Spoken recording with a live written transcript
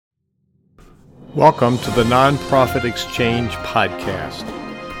Welcome to the Nonprofit Exchange Podcast.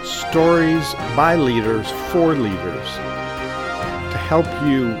 Stories by leaders for leaders to help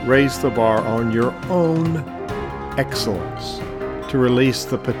you raise the bar on your own excellence, to release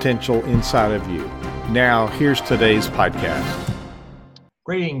the potential inside of you. Now, here's today's podcast.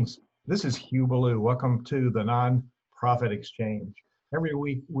 Greetings. This is Hugh Ballou. Welcome to the Nonprofit Exchange. Every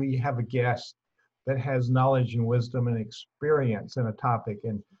week we have a guest that has knowledge and wisdom and experience in a topic,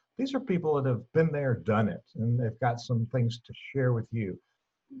 and these are people that have been there, done it, and they've got some things to share with you.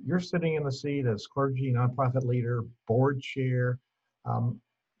 You're sitting in the seat as clergy, nonprofit leader, board chair.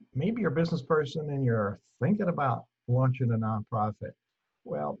 Maybe you're a business person and you're thinking about launching a nonprofit.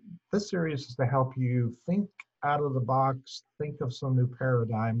 Well, this series is to help you think out of the box, think of some new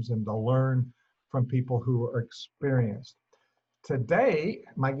paradigms, and to learn from people who are experienced. Today,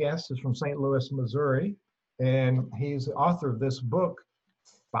 my guest is from St. Louis, Missouri, and he's the author of this book,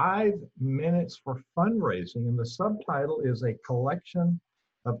 5 Minutes for Fundraising, and the subtitle is A Collection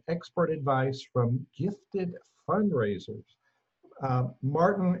of Expert Advice from Gifted Fundraisers.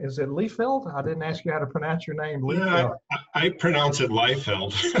 Martin, is it Leifeld? I didn't ask you how to pronounce your name. Yeah, I pronounce it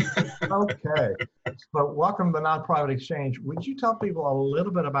Leifeld. Okay. So welcome to the Nonprofit Exchange. Would you tell people a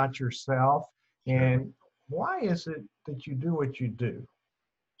little bit about yourself and why is it that you do what you do?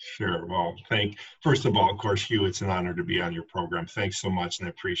 Sure. Well, first of all, of course, Hugh, it's an honor to be on your program. Thanks so much, and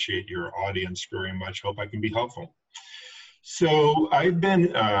I appreciate your audience very much. Hope I can be helpful. So I've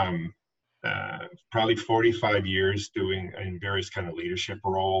been probably 45 years doing in various kind of leadership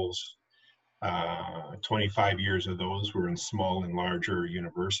roles. 25 years of those were in small and larger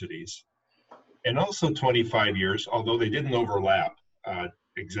universities. And also 25 years, although they didn't overlap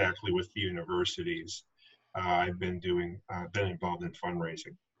exactly with the universities, I've been involved in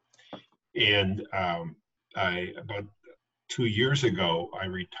fundraising. And about 2 years ago, I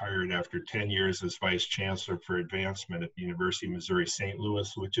retired after 10 years as Vice Chancellor for Advancement at the University of Missouri St. Louis,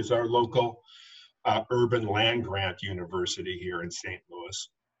 which is our local urban land-grant university here in St. Louis,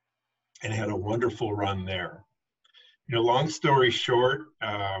 and had a wonderful run there. Long story short,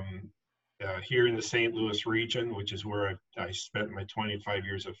 here in the St. Louis region, which is where I spent my 25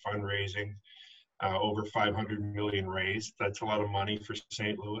 years of fundraising, over 500 million raised. That's a lot of money for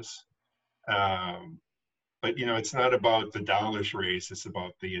St. Louis. But it's not about the dollars raised, it's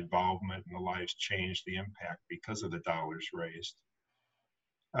about the involvement and the lives changed, the impact because of the dollars raised.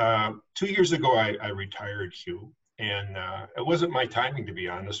 2 years ago, I retired, Hugh, and it wasn't my timing, to be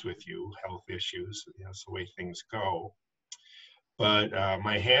honest with you. Health issues, it's the way things go. But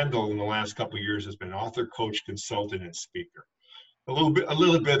my handle in the last couple of years has been author, coach, consultant, and speaker. A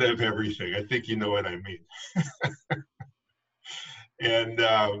little bit of everything. I think you know what I mean. And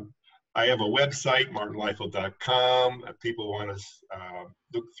I have a website, martinleifeld.com. People want to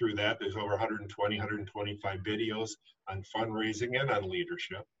look through that. There's over 125 videos on fundraising and on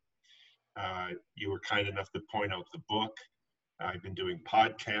leadership. You were kind enough to point out the book. I've been doing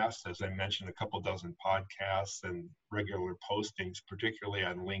podcasts, as I mentioned, a couple dozen podcasts and regular postings, particularly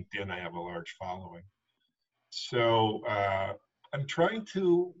on LinkedIn. I have a large following. So I'm trying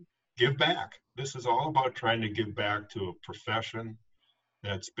to give back. This is all about trying to give back to a profession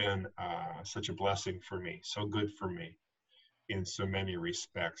that's been such a blessing for me, so good for me in so many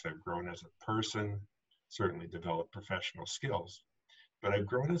respects. I've grown as a person, certainly developed professional skills, but I've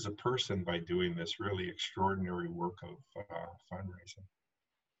grown as a person by doing this really extraordinary work of fundraising.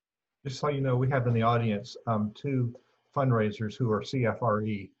 Just so you know, we have in the audience 2 fundraisers who are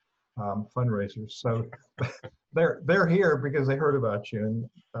CFRE fundraisers. So they're here because they heard about you,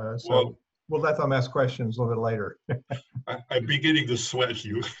 and we'll let them ask questions a little bit later. I'm beginning to sweat,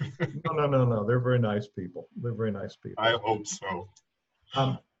 you. No. They're very nice people. I hope so.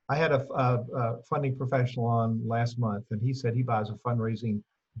 I had a funding professional on last month, and he said he buys a fundraising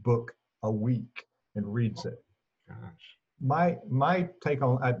book a week and reads it. Gosh. My take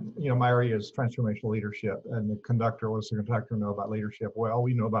on, my area is transformational leadership, and the conductor, what does the conductor know about leadership? Well,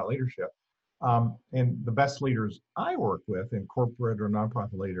 we know about leadership. And the best leaders I work with in corporate or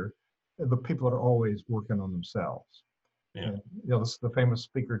nonprofit leader, the people that are always working on themselves. Yeah. And, the famous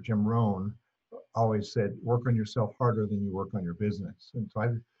speaker, Jim Rohn, always said, work on yourself harder than you work on your business. And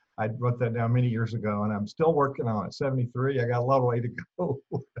so I wrote that down many years ago, and I'm still working on it. 73, I got a long way to go.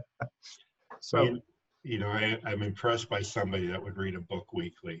 So, I'm impressed by somebody that would read a book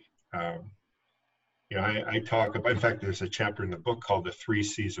weekly. I talk about, in fact, there's a chapter in the book called The 3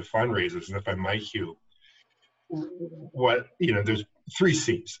 C's of Fundraisers. And if I might, Hugh, there's Three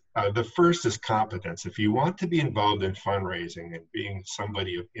C's. The first is competence. If you want to be involved in fundraising and being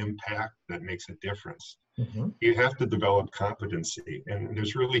somebody of impact that makes a difference, you have to develop competency. And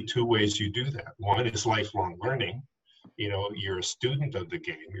there's really two ways you do that. One is lifelong learning. You know, you're a student of the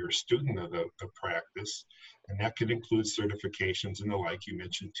game, you're a student of the practice, and that can include certifications and the like. You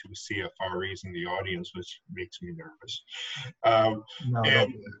mentioned two CFREs in the audience, which makes me nervous.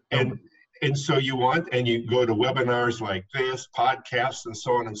 And so you go to webinars like this, podcasts, and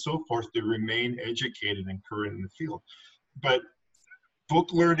so on and so forth to remain educated and current in the field. But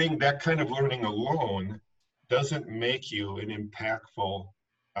book learning, that kind of learning alone, doesn't make you an impactful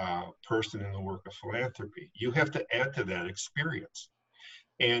person in the work of philanthropy. You have to add to that experience.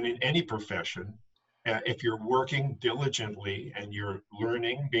 And in any profession, if you're working diligently and you're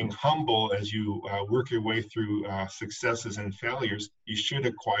learning, being humble as you work your way through successes and failures, you should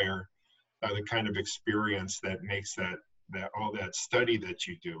acquire the kind of experience that makes that all that study that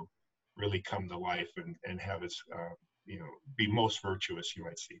you do really come to life and have its be most virtuous, you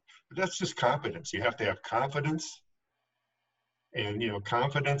might see. But that's just competence. You have to have confidence. And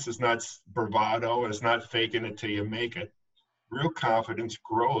confidence is not bravado, it's not faking it till you make it. Real confidence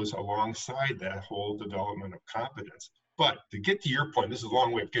grows alongside that whole development of competence. But to get to your point, this is a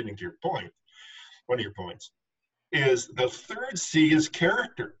long way of getting to your point. One of your points is the third C is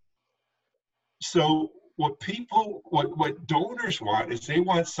character. So what donors want is they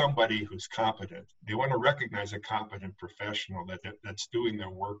want somebody who's competent. They want to recognize a competent professional that's doing their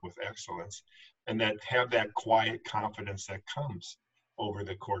work with excellence and that have that quiet confidence that comes over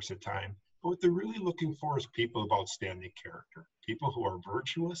the course of time. But what they're really looking for is people of outstanding character, people who are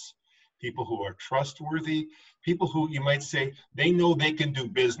virtuous, people who are trustworthy, people who you might say they know they can do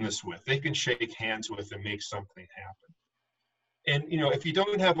business with, they can shake hands with and make something happen. And if you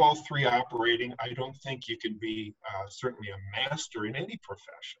don't have all three operating, I don't think you can be certainly a master in any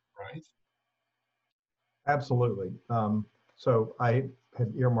profession, right? Absolutely. So I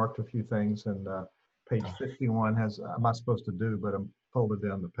had earmarked a few things, and page 51 has, I'm not supposed to do, but I'm folded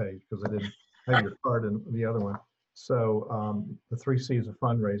down the page because I didn't have your card in the other one. So the 3 C's of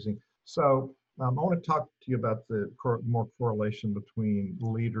fundraising. So I want to talk to you about the more correlation between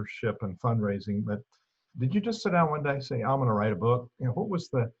leadership and fundraising. But did you just sit down one day and say, I'm going to write a book? What was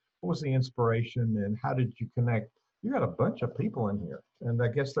the inspiration, and how did you connect? You got a bunch of people in here, and I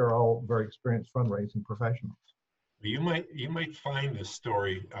guess they're all very experienced fundraising professionals. You might find this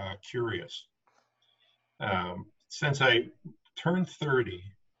story curious. Since I turned 30,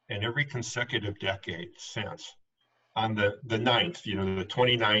 and every consecutive decade since, on the 9th, the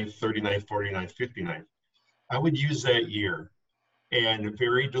 29th, 39th, 49th, 59th, I would use that year and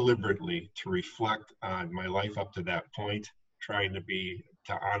very deliberately to reflect on my life up to that point, trying to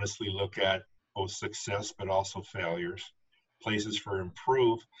honestly look at both success but also failures, places for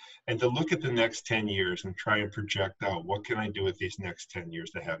improve, and to look at the next 10 years and try and project out what can I do with these next 10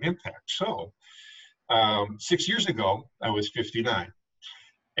 years to have impact. So 6 years ago, I was 59.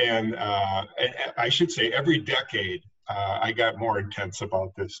 And I should say every decade, I got more intense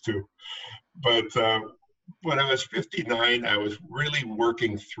about this too. But when I was 59, I was really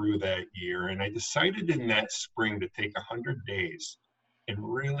working through that year. And I decided in that spring to take 100 days and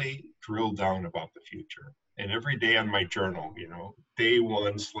really drill down about the future. And every day on my journal, day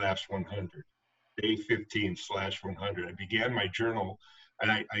 1/100, day 15/100, I began my journal,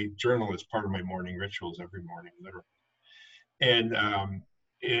 and I journal as part of my morning rituals every morning, literally.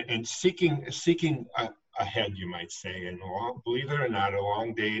 And seeking ahead, you might say, and believe it or not, a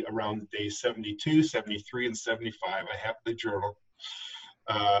long day around day 72, 73, and 75, I have the journal.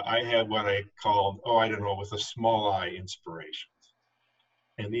 I had what I called, with a small I, inspirations.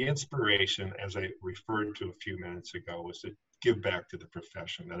 And the inspiration, as I referred to a few minutes ago, was to give back to the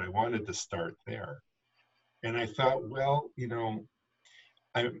profession, that I wanted to start there. And I thought,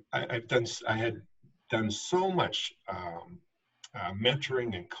 I had done so much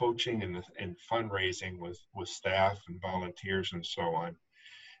mentoring and coaching and fundraising with staff and volunteers and so on.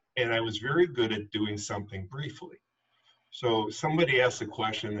 And I was very good at doing something briefly. So somebody asked a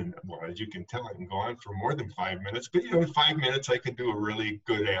question, and as you can tell, I can go on for more than 5 minutes, but in 5 minutes, I could do a really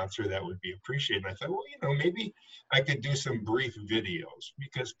good answer that would be appreciated. And I thought, maybe I could do some brief videos,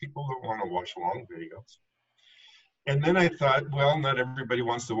 because people don't want to watch long videos. And then I thought, not everybody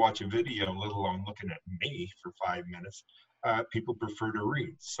wants to watch a video, let alone looking at me for 5 minutes. People prefer to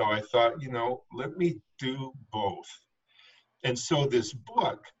read. So I thought, let me do both. And so this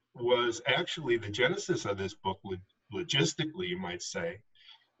book was actually, the genesis of this book, logistically, you might say,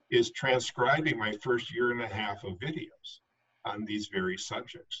 is transcribing my first year and a half of videos on these very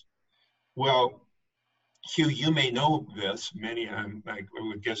subjects. Well, Hugh, you may know this, many, I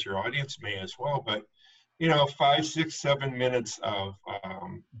would guess your audience may as well, but 5, 6, 7 minutes of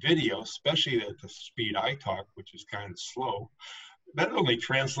video, especially at the speed I talk, which is kind of slow, that only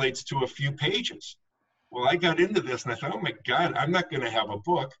translates to a few pages. Well, I got into this and I thought, oh my God, I'm not going to have a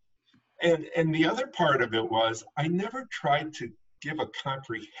book. And the other part of it was I never tried to give a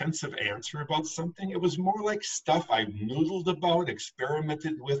comprehensive answer about something. It was more like stuff I noodled about,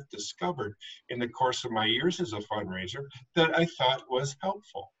 experimented with, discovered in the course of my years as a fundraiser that I thought was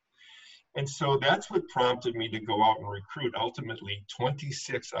helpful. And so that's what prompted me to go out and recruit ultimately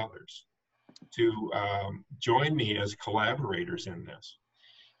 26 others to join me as collaborators in this.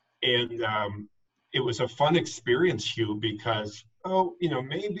 And it was a fun experience, Hugh, because,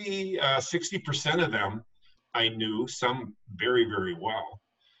 maybe 60% of them I knew, some very, very well.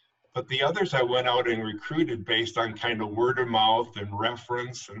 But the others I went out and recruited based on kind of word of mouth and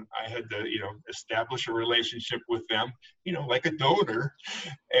reference. And I had to, establish a relationship with them, like a donor,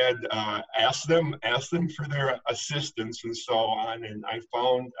 and ask them for their assistance and so on. And I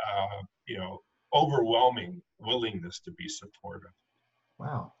found, overwhelming willingness to be supportive.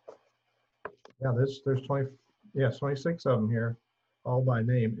 Wow. Yeah, there's 26 of them here, all by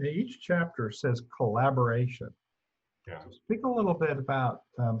name. And each chapter says collaboration. Yeah. So speak a little bit about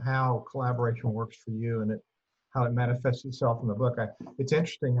how collaboration works for you and how it manifests itself in the book. It's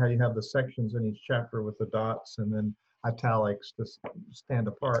interesting how you have the sections in each chapter with the dots and then italics to stand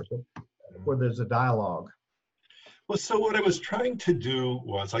apart, where there's a dialogue. Well, so what I was trying to do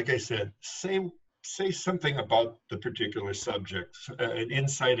was, like I said, say something about the particular subject, an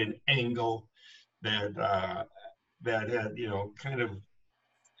insight, an angle that had, kind of,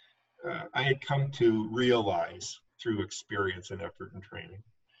 I had come to realize through experience and effort and training.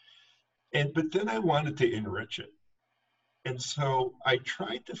 But then I wanted to enrich it. And so I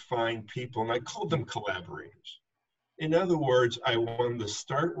tried to find people, and I called them collaborators. In other words, I wanted to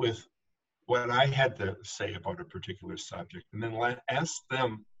start with what I had to say about a particular subject, and then ask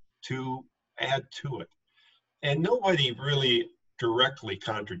them to add to it. And nobody really directly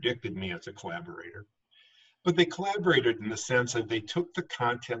contradicted me as a collaborator, but they collaborated in the sense that they took the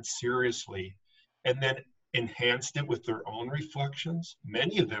content seriously and then enhanced it with their own reflections.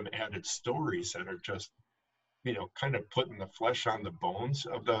 Many of them added stories that are just, kind of putting the flesh on the bones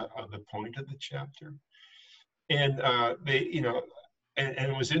of the point of the chapter. And they, and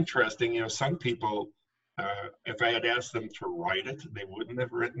it was interesting, some people, if I had asked them to write it, they wouldn't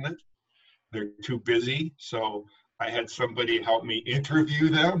have written it. They're too busy. So I had somebody help me interview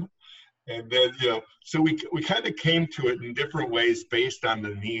them. And then, so we kind of came to it in different ways based on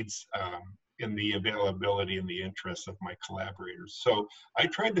the needs and the availability and the interests of my collaborators. So I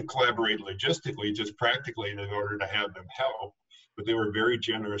tried to collaborate logistically, just practically, in order to have them help, but they were very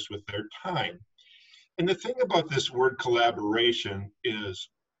generous with their time. And the thing about this word collaboration is,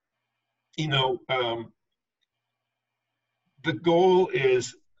 the goal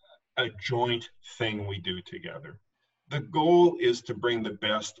is a joint thing we do together. The goal is to bring the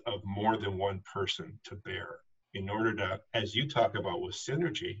best of more than one person to bear in order to, as you talk about with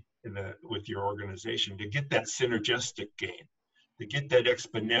synergy with your organization, to get that synergistic gain, to get that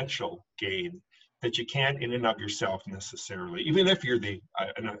exponential gain that you can't in and of yourself necessarily. Even if you're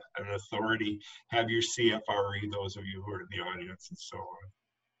an authority, have your CFRE, those of you who are in the audience, and so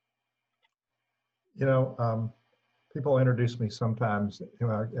on. People introduce me sometimes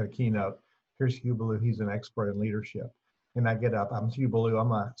at a keynote. Here's Hugh Ballou, he's an expert in leadership. And I get up, I'm Hugh Ballou,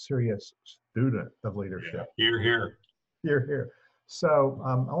 I'm a serious student of leadership. Yeah, you're here. You're here. So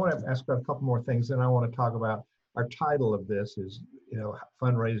I want to ask about a couple more things, and I want to talk about our title of this is,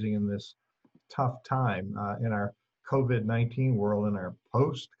 fundraising in this tough time in our COVID-19 world, in our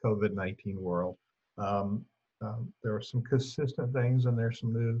post-COVID-19 world. There are some consistent things, and there's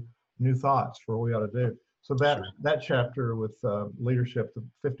some new thoughts for what we ought to do. So that chapter with leadership, the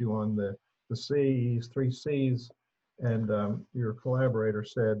 51, the C's, 3 C's, and your collaborator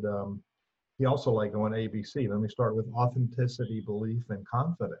said he also liked going ABC. Let me start with authenticity, belief, and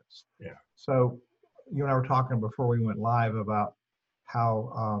confidence. Yeah. So you and I were talking before we went live about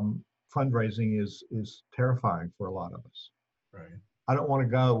how fundraising is terrifying for a lot of us. Right. I don't want to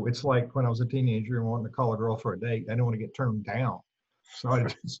go. It's like when I was a teenager and wanting to call a girl for a date. I didn't want to get turned down. So I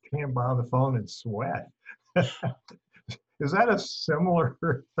just stand by the phone and sweat. Is that a similar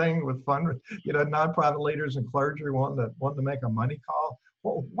thing with nonprofit leaders and clergy wanting to make a money call?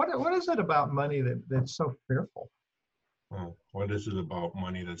 What is it about money that's so fearful? Well, what is it about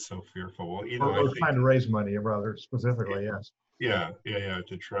money that's so fearful? Well, I think trying to raise money, rather specifically, yes. Yeah,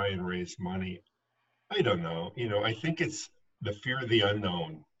 to try and raise money. I don't know. I think it's the fear of the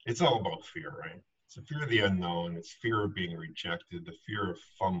unknown. It's all about fear, right? It's the fear of the unknown. It's fear of being rejected, the fear of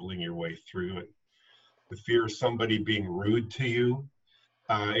fumbling your way through it, the fear of somebody being rude to you.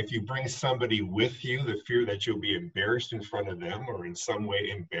 If you bring somebody with you, the fear that you'll be embarrassed in front of them or in some way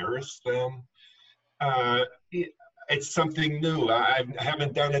embarrass them. It's something new. I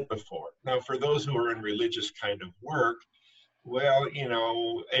haven't done it before. Now, for those who are in religious kind of work, well,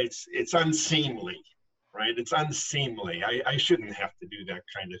 it's unseemly, right? It's unseemly. I shouldn't have to do that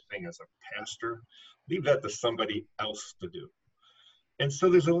kind of thing as a pastor. Leave that to somebody else to do. And so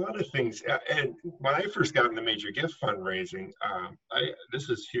there's a lot of things. And when I first got into major gift fundraising, this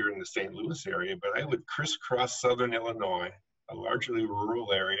is here in the St. Louis area, but I would crisscross Southern Illinois, a largely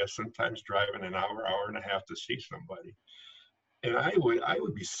rural area, sometimes driving an hour, hour and a half to see somebody. And I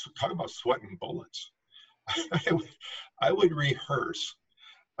would be talking about sweating bullets. I would rehearse,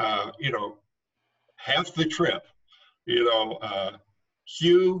 half the trip,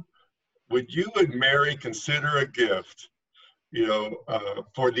 Hugh, would you and Mary consider a gift,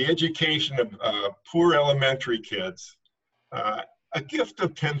 for the education of poor elementary kids, a gift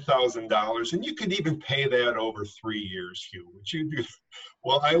of $10,000, and you could even pay that over 3 years, Hugh. Would you do?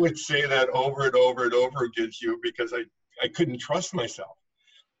 Well, I would say that over and over and over again, Hugh, because I couldn't trust myself.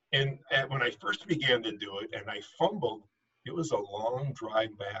 And when I first began to do it and I fumbled, it was a long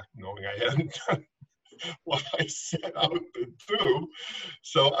drive back knowing I hadn't done what I set out to do.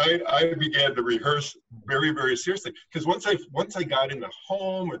 So I began to rehearse very, very seriously. Because once I got in the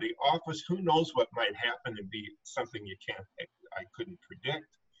home or the office, who knows what might happen and be something I couldn't predict.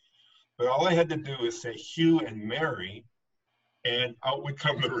 But all I had to do was say Hugh and Mary, and out would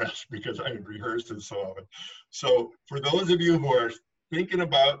come the rest because I had rehearsed it so often. So for those of you who are thinking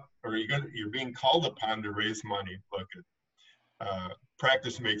about, or you're being called upon to raise money, look,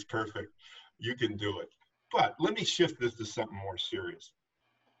 practice makes perfect. You can do it. But let me shift this to something more serious.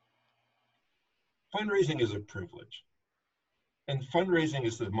 Fundraising is a privilege. And fundraising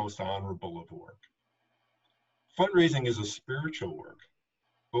is the most honorable of work. Fundraising is a spiritual work.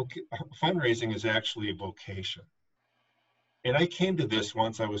 Fundraising is actually a vocation. And I came to this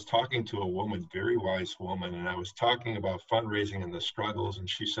once. I was talking to a woman, very wise woman, and I was talking about fundraising and the struggles. And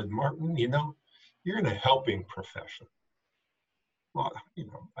she said, Martin, you're in a helping profession. Well,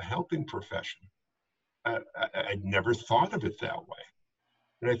 a helping profession. I'd never thought of it that way.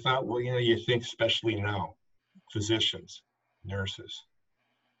 And I thought, well, you think, especially now, physicians, nurses,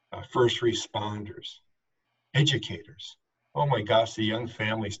 first responders, educators. Oh my gosh, the young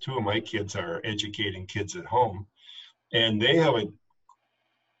families, 2 of my kids are educating kids at home, and they have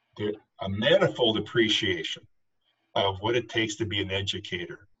a manifold appreciation of what it takes to be an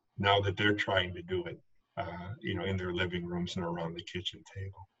educator now that they're trying to do it, in their living rooms and around the kitchen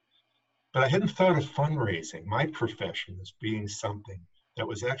table. But I hadn't thought of fundraising, my profession, as being something that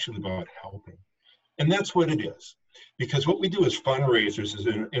was actually about helping. And that's what it is. Because what we do as fundraisers is,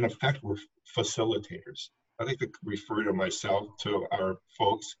 in effect, we're facilitators. I like to refer to myself, to our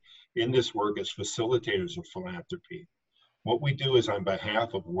folks in this work, as facilitators of philanthropy. What we do is, on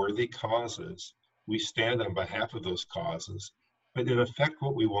behalf of worthy causes, we stand on behalf of those causes. But in effect,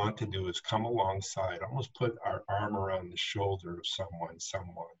 what we want to do is come alongside, almost put our arm around the shoulder of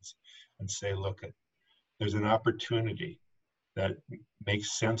someone's, and say, look, there's an opportunity that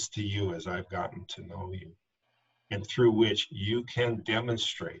makes sense to you as I've gotten to know you, and through which you can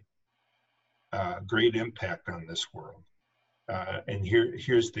demonstrate great impact on this world. And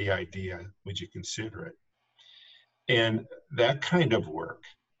here's the idea, would you consider it? And that kind of work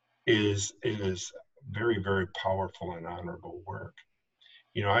is very, very powerful and honorable work.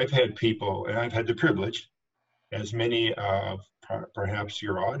 I've had people, and I've had the privilege, as many of perhaps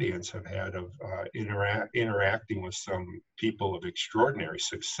your audience have had, of interacting with some people of extraordinary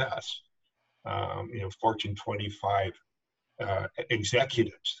success, Fortune 25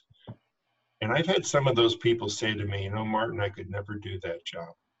 executives. And I've had some of those people say to me, Martin, I could never do that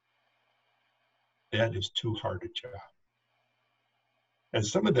job. That is too hard a job. And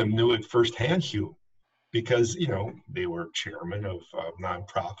some of them knew it firsthand, Hugh, because, they were chairmen of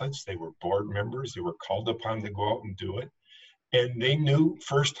nonprofits, they were board members, they were called upon to go out and do it. And they knew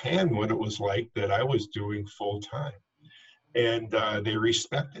firsthand what it was like that I was doing full time. And they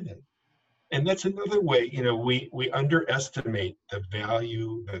respected it. And that's another way, we underestimate the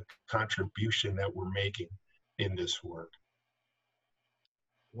value, the contribution that we're making in this work.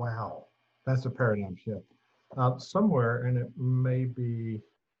 Wow, that's a paradigm shift. Somewhere, and it may be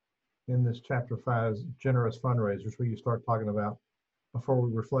in this chapter 5, generous fundraisers, where you start talking about, before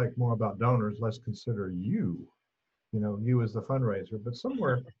we reflect more about donors, let's consider you as the fundraiser. But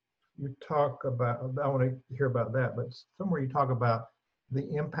somewhere you talk about, I want to hear about that, but somewhere you talk about the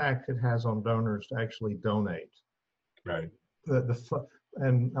impact it has on donors to actually donate. Right.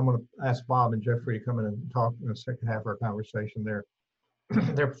 And I'm going to ask Bob and Jeffrey to come in and talk in the second half of our conversation. They're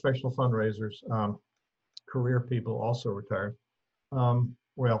professional fundraisers, career people, also retired.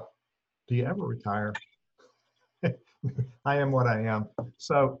 Well, do you ever retire? I am what I am.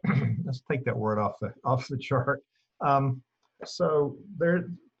 So let's take that word off the chart. So there,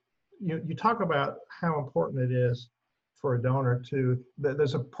 you talk about how important it is for a donor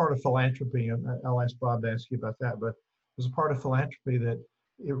there's a part of philanthropy, and I'll ask Bob to ask you about that, but there's a part of philanthropy that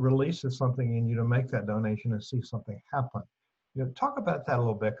it releases something in you to make that donation and see something happen. Talk about that a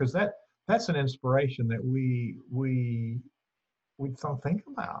little bit, because that's an inspiration that we don't think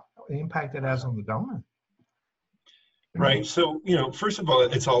about, the impact it has on the donor. Right. So, first of all,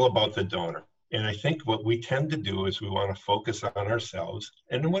 it's all about the donor. And I think what we tend to do is we want to focus on ourselves.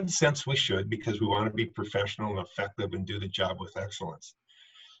 And in one sense, we should, because we want to be professional and effective and do the job with excellence.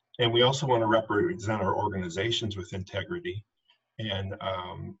 And we also want to represent our organizations with integrity and,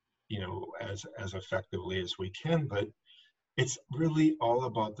 as effectively as we can. But it's really all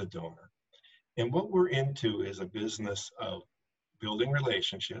about the donor. And what we're into is a business of building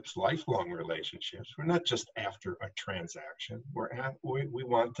relationships, lifelong relationships. We're not just after a transaction. We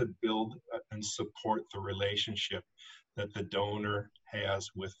want to build and support the relationship that the donor has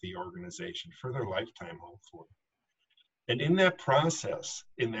with the organization for their lifetime, hopefully. And in that process,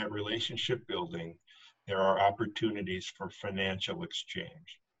 in that relationship building, there are opportunities for financial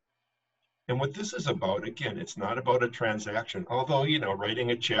exchange. And what this is about, again, it's not about a transaction, although,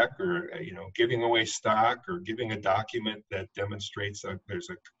 writing a check or, giving away stock or giving a document that demonstrates there's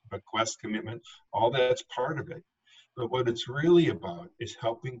a bequest commitment, all that's part of it. But what it's really about is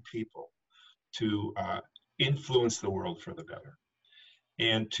helping people to influence the world for the better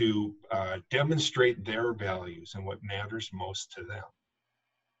and to demonstrate their values and what matters most to them.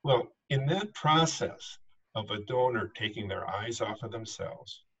 Well, in that process of a donor taking their eyes off of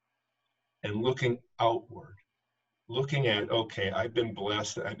themselves and looking outward, looking at, okay, I've been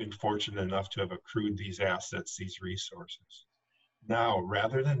blessed, I've been fortunate enough to have accrued these assets, these resources. Now,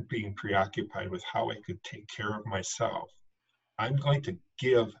 rather than being preoccupied with how I could take care of myself, I'm going to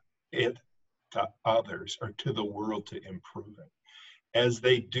give it to others or to the world to improve it. As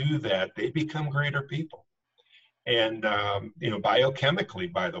they do that, they become greater people. And,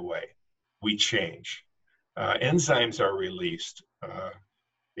 biochemically, by the way, we change. Enzymes are released.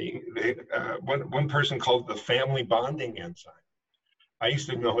 One person called it the family bonding enzyme. I used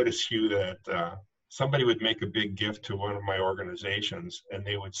to notice, Hugh, that somebody would make a big gift to one of my organizations, and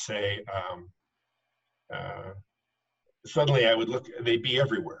they would say, suddenly I would look, they'd be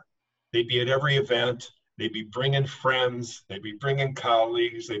everywhere. They'd be at every event. They'd be bringing friends. They'd be bringing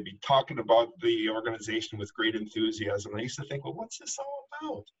colleagues. They'd be talking about the organization with great enthusiasm. I used to think, well, what's this all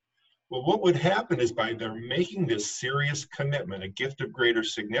about? Well, what would happen is by their making this serious commitment, a gift of greater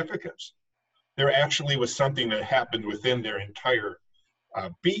significance, there actually was something that happened within their entire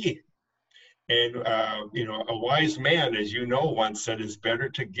being. And, a wise man, as you know, once said, it's better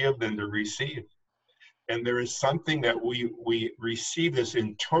to give than to receive. And there is something that we receive, this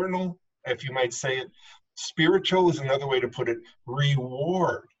internal, if you might say it, spiritual is another way to put it,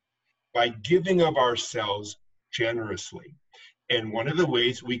 reward by giving of ourselves generously. And one of the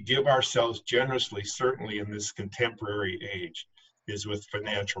ways we give ourselves generously, certainly in this contemporary age, is with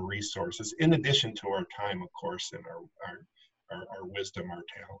financial resources, in addition to our time, of course, and our wisdom, our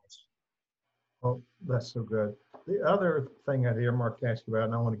talents. Oh, that's so good. The other thing I'd earmarked to ask you about,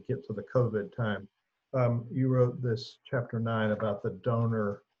 and I want to get to the COVID time. You wrote this chapter 9 about the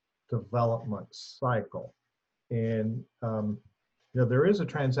donor development cycle. And, there is a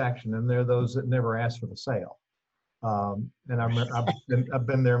transaction, and there are those that never ask for the sale. And I've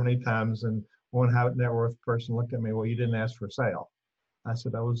been there many times, and one high net worth person looked at me, well, you didn't ask for a sale. I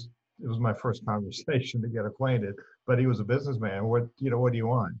said, it was my first conversation to get acquainted, but he was a businessman. What do you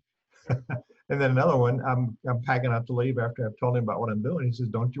want? And then another one, I'm packing up to leave after I've told him about what I'm doing. He says,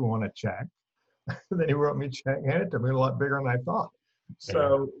 don't you want a check? And then he wrote me a check and handed it to me, a lot bigger than I thought.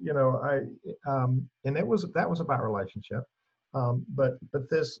 So, and that was about relationship. But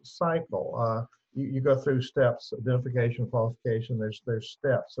this cycle, you go through steps: identification, qualification. There's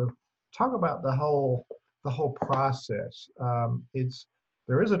steps. So talk about the whole process.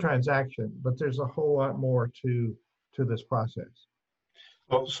 There is a transaction, but there's a whole lot more to this process.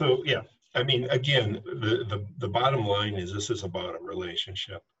 Well, so yeah, I mean, again, the bottom line is this is about a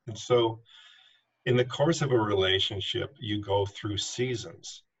relationship, and so in the course of a relationship, you go through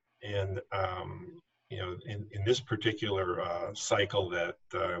seasons, and in this particular cycle that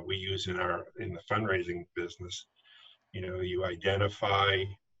we use in the fundraising business, You identify.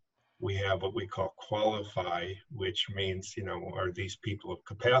 We have what we call qualify, which means, are these people of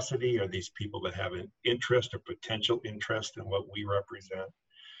capacity? Are these people that have an interest or potential interest in what we represent?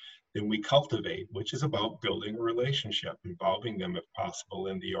 Then we cultivate, which is about building a relationship, involving them if possible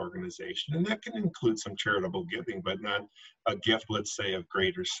in the organization. And that can include some charitable giving, but not a gift, let's say, of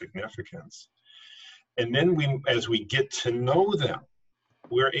greater significance. And then as we get to know them,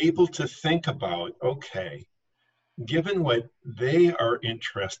 we're able to think about, okay, given what they are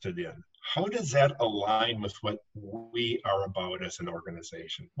interested in, how does that align with what we are about as an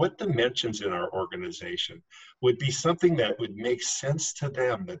organization? What dimensions in our organization would be something that would make sense to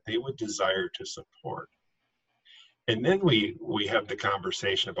them, that they would desire to support? And then we have the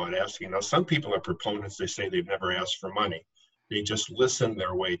conversation about asking. Now, some people are proponents. They say they've never asked for money. They just listen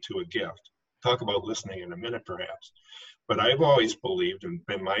their way to a gift. Talk about listening in a minute, perhaps. But I've always believed, and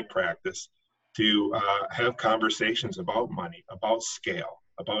been my practice, to have conversations about money, about scale,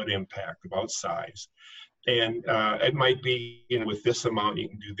 about impact, about size. And it might be, with this amount, you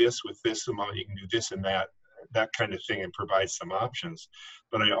can do this, with this amount, you can do this and that kind of thing, and provide some options.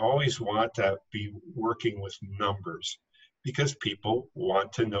 But I always want to be working with numbers, because people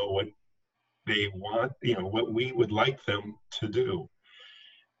want to know what they want, what we would like them to do.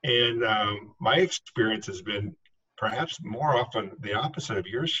 And my experience has been perhaps more often the opposite of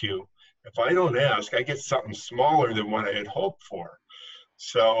yours, Hugh. If I don't ask, I get something smaller than what I had hoped for.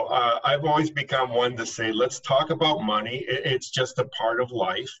 So I've always become one to say, let's talk about money. It's just a part of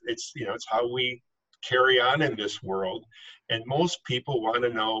life. It's how we carry on in this world. And most people want to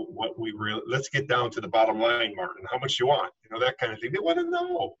know what we really, let's get down to the bottom line, Martin. How much you want? That kind of thing. They want to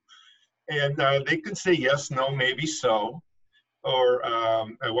know. And they can say yes, no, maybe so. Or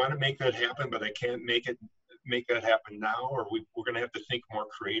I want to make that happen, but I can't make that happen now, or we're going to have to think more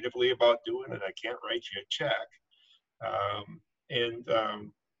creatively about doing it. I can't write you a check.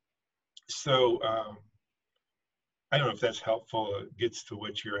 So I don't know if that's helpful. It gets to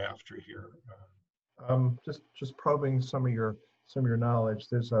what you're after here. Just probing some of your knowledge.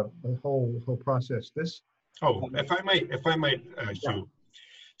 There's a whole process. If I might, yeah. Hugh.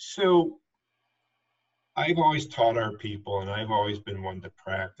 So I've always taught our people, and I've always been one to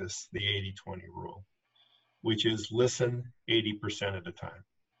practice the 80-20 rule, which is listen 80% of the time.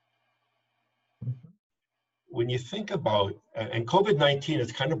 Mm-hmm. When you think about, and COVID-19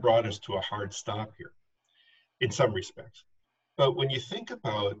 has kind of brought us to a hard stop here in some respects, but when you think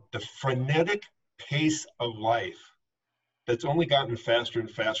about the frenetic pace of life that's only gotten faster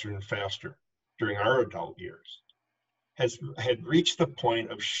and faster and faster during our adult years, had reached the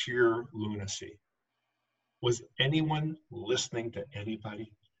point of sheer lunacy. Was anyone listening to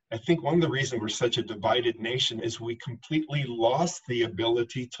anybody? I think one of the reasons we're such a divided nation is we completely lost the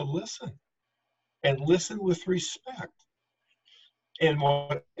ability to listen, and listen with respect. And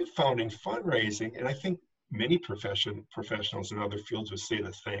what I found in fundraising, and I think many professionals in other fields would say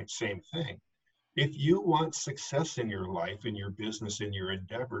the same thing. If you want success in your life, in your business, in your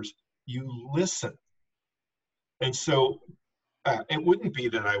endeavors, you listen. And so it wouldn't be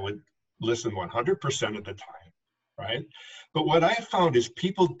that I would listen 100% of the time, right? But what I found is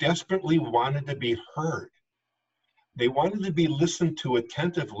people desperately wanted to be heard. They wanted to be listened to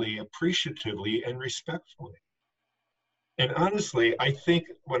attentively, appreciatively, and respectfully. And honestly, I think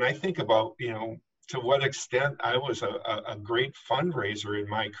when I think about, to what extent I was a great fundraiser in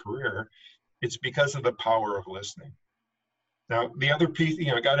my career, it's because of the power of listening. Now, the other piece,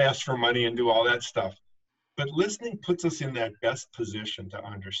 I got to ask for money and do all that stuff. But listening puts us in that best position to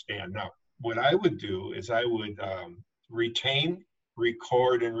understand. Now, what I would do is I would retain,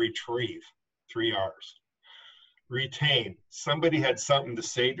 record, and retrieve. 3 R's. Retain. Somebody had something to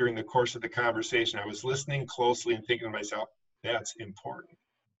say during the course of the conversation. I was listening closely and thinking to myself, that's important.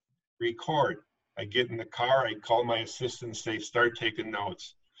 Record. I get in the car, I call my assistant and say, start taking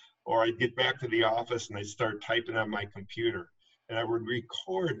notes. Or I'd get back to the office and I'd start typing on my computer. And I would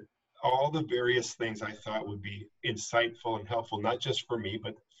record all the various things I thought would be insightful and helpful, not just for me,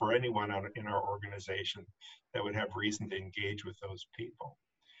 but for anyone in our organization that would have reason to engage with those people.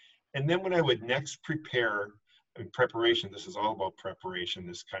 And then when I would next prepare, preparation, this is all about preparation,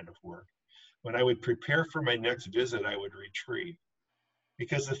 this kind of work. When I would prepare for my next visit, I would retrieve.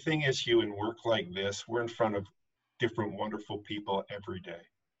 Because the thing is, Hugh, in work like this, we're in front of different wonderful people every day.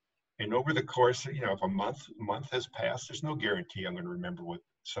 And over the course, if a month has passed, there's no guarantee I'm going to remember what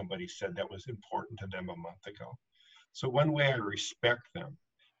somebody said that was important to them a month ago. So one way I respect them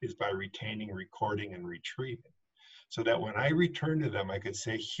is by retaining, recording, and retrieving. So that when I return to them, I could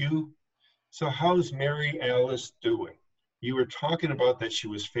say, Hugh, so how's Mary Alice doing? You were talking about that she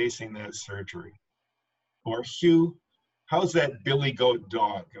was facing that surgery. Or Hugh, how's that Billy Goat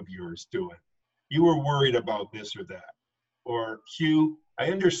dog of yours doing? You were worried about this or that. Or Hugh,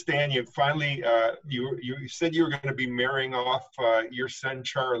 I understand you finally, you said you were going to be marrying off your son,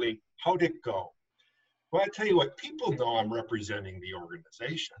 Charlie. How'd it go? Well, I tell you what, people know I'm representing the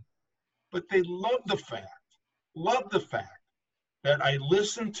organization, but they love the fact that I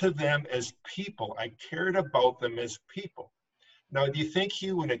listened to them as people. I cared about them as people. Now, do you think,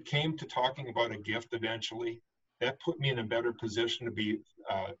 Hugh, when it came to talking about a gift eventually, that put me in a better position to be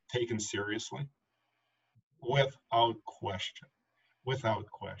taken seriously? Without question.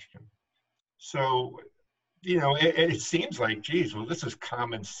 So, it seems like, geez, well, this is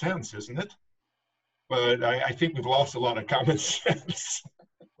common sense, isn't it? But I think we've lost a lot of common sense.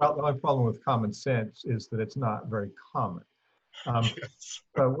 Well, the only problem with common sense is that it's not very common. Yes.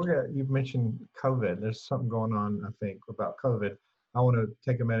 So you've mentioned COVID. There's something going on, I think, about COVID. I want to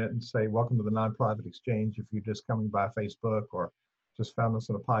take a minute and say, welcome to the Nonprofit Exchange. If you're just coming by Facebook or just found us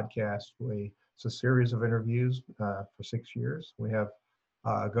on a podcast, it's a series of interviews for 6 years. We have,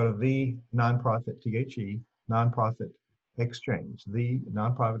 go to the Nonprofit, THE, Nonprofit Exchange, the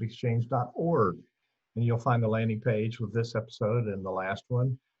nonprofitexchange.org. And you'll find the landing page with this episode and the last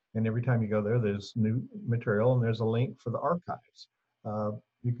one. And every time you go there, there's new material and there's a link for the archives.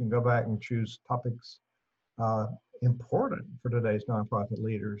 You can go back and choose topics important for today's nonprofit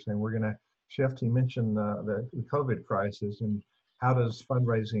leaders. And we're going to shift. You mentioned the COVID crisis and how does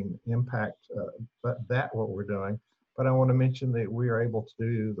fundraising impact what we're doing. But I want to mention that we are able to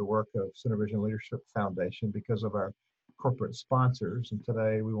do the work of Center Vision Leadership Foundation because of our corporate sponsors. And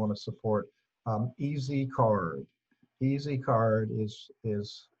today we want to support Easy Card. Easy Card is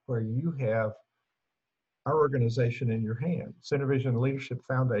where you have our organization in your hand. Center Vision Leadership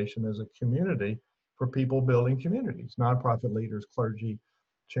Foundation is a community for people building communities, nonprofit leaders, clergy,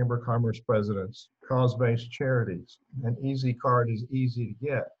 Chamber of Commerce presidents, cause-based charities. And Easy Card is easy to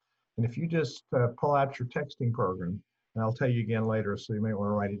get. And if you just pull out your texting program, and I'll tell you again later, so you may want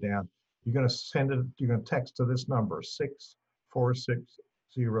to write it down, you're going to text to this number,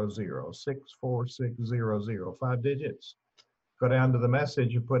 64600, 64600, 5 digits. Go down to the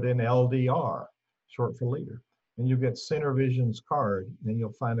message, you put in LDR, short for leader, and you get Center Vision's card, and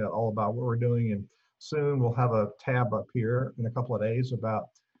you'll find out all about what we're doing. And soon we'll have a tab up here in a couple of days about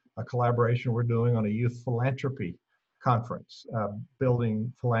a collaboration we're doing on a youth philanthropy conference,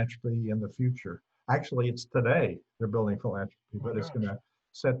 building philanthropy in the future. Actually, it's today they're building philanthropy, but it's going to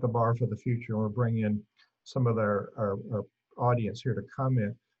set the bar for the future. And we're bringing in some of our audience here to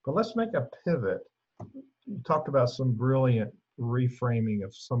comment. But let's make a pivot. You talked about some brilliant reframing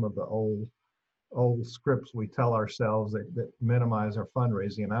of some of the old scripts we tell ourselves that minimize our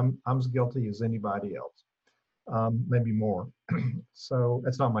fundraising, and I'm as guilty as anybody else, maybe more. So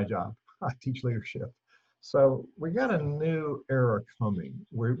that's not my job. I teach leadership. So we got a new era coming.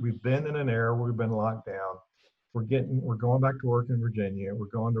 We've been in an era where we've been locked down. We're going back to work in Virginia. We're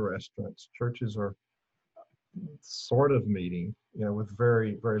going to restaurants. Churches are sort of meeting, with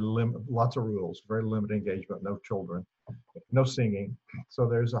very lots of rules, very limited engagement, no children, no singing. So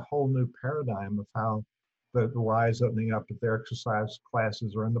there's a whole new paradigm of how the Y's opening up at their exercise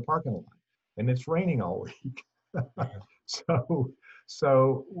classes are in the parking lot, and it's raining all week.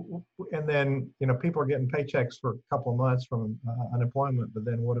 So, and then, people are getting paychecks for a couple of months from unemployment, but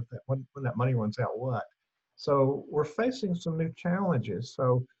then when that money runs out, what? So we're facing some new challenges.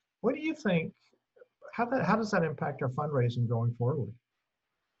 So what do you think, how does that impact our fundraising going forward?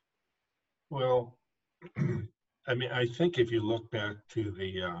 Well, I think if you look back to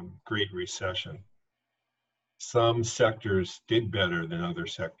the Great Recession, some sectors did better than other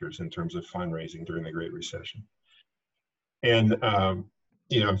sectors in terms of fundraising during the Great Recession. And,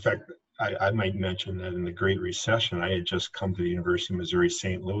 in fact, I might mention that in the Great Recession, I had just come to the University of Missouri,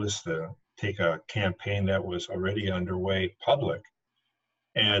 St. Louis to take a campaign that was already underway public.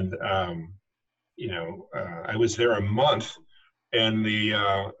 And, I was there a month and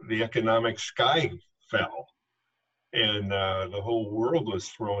the economic sky fell. And the whole world was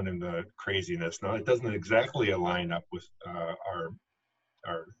thrown into craziness. Now, it doesn't exactly align up with our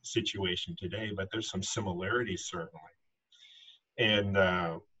situation today, but there's some similarities certainly. And,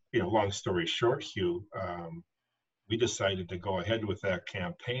 long story short, Hugh, we decided to go ahead with that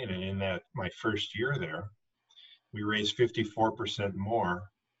campaign. And in my first year there, we raised 54%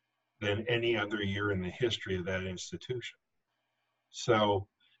 more than any other year in the history of that institution. So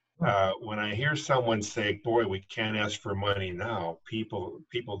when I hear someone say, boy, we can't ask for money now, people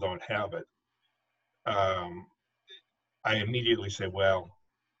don't have it, I immediately say, well,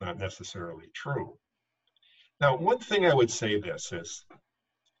 not necessarily true. Now, one thing I would say this is,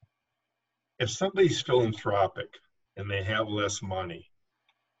 if somebody's philanthropic, and they have less money,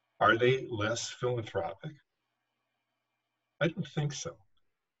 are they less philanthropic? I don't think so.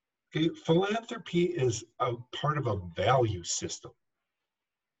 Okay, philanthropy is a part of a value system.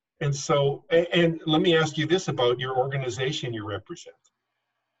 And so, and let me ask you this about your organization you represent.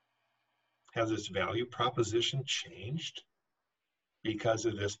 Has its value proposition changed because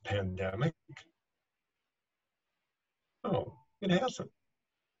of this pandemic? No, it hasn't.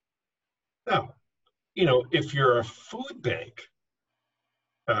 Now, if you're a food bank,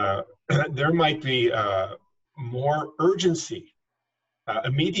 there might be more urgency,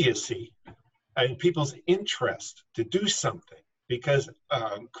 immediacy, and people's interest to do something, because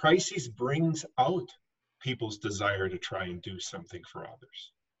crises brings out people's desire to try and do something for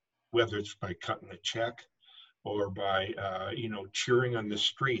others, whether it's by cutting a check or by cheering on the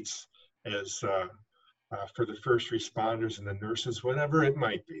streets as for the first responders and the nurses, whatever it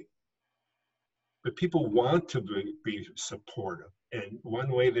might be. But people want to be supportive, and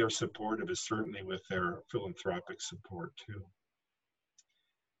one way they're supportive is certainly with their philanthropic support too.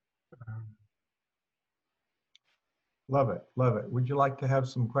 Love it, love it. Would you like to have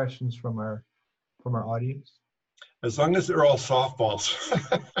some questions from our audience? As long as they're all softballs.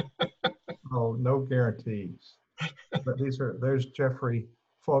 Oh, no guarantees. But there's Jeffrey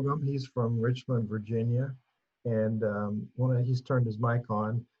Fulgham. He's from Richmond, Virginia, and he's turned his mic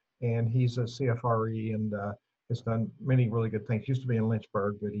on, and he's a CFRE and has done many really good things. Used to be in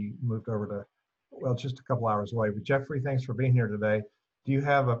Lynchburg, but he moved over to, just a couple hours away. But Jeffrey, thanks for being here today. Do you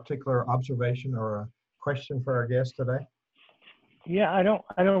have a particular observation or a question for our guest today? Yeah, I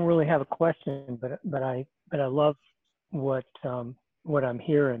don't really have a question, but I love what I'm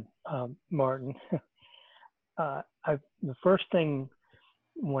hearing, Martin. The first thing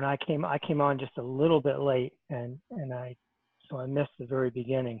when I came on just a little bit late, and I missed the very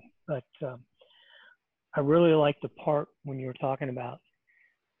beginning. But I really like the part when you were talking about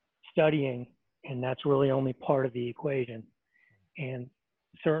studying, and that's really only part of the equation. And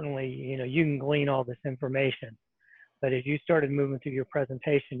certainly, you can glean all this information, but as you started moving through your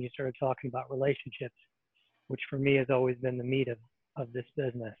presentation, you started talking about relationships, which for me has always been the meat of this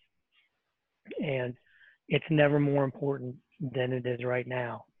business. And it's never more important than it is right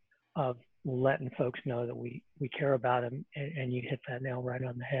now, of letting folks know that we care about them, and you hit that nail right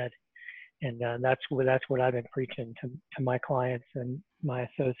on the head. And that's what I've been preaching to my clients and my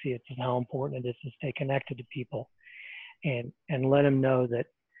associates, is how important it is to stay connected to people, and let them know that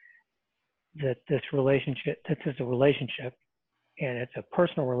this is a relationship, and it's a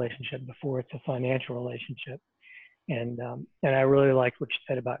personal relationship before it's a financial relationship. And I really liked what you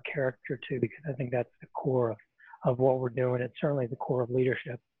said about character too, because I think that's the core of what we're doing. It's certainly the core of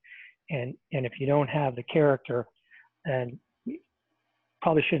leadership. And if you don't have the character, then you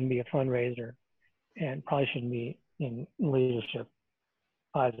probably shouldn't be a fundraiser, and probably shouldn't be in leadership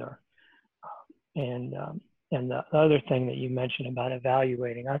either. And the other thing that you mentioned about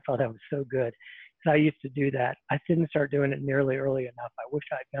evaluating, I thought that was so good. Because I used to do that. I didn't start doing it nearly early enough. I wish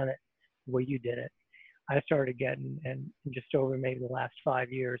I'd done it the way you did it. I started getting, and just over maybe the last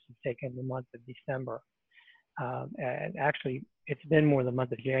 5 years, have taken the month of December. And actually, it's been more the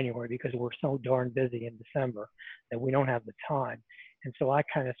month of January, because we're so darn busy in December that we don't have the time. And so I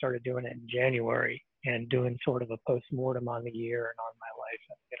kind of started doing it in January, and doing sort of a post-mortem on the year and on my life.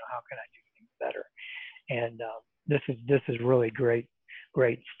 And, how can I do things better? And this is really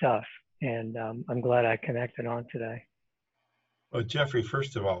great stuff. And I'm glad I connected on today. Well, Jeffrey,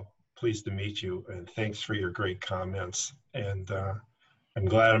 first of all, pleased to meet you, and thanks for your great comments. And I'm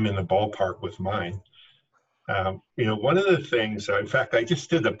glad I'm in the ballpark with mine. One of the things, in fact, I just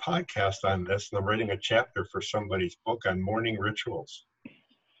did a podcast on this, and I'm writing a chapter for somebody's book on morning rituals.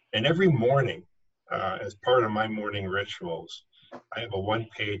 And every morning, as part of my morning rituals, I have a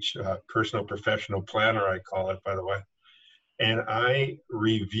one-page personal professional planner, I call it, by the way, and I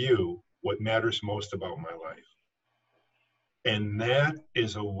review what matters most about my life. And that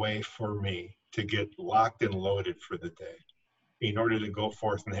is a way for me to get locked and loaded for the day, in order to go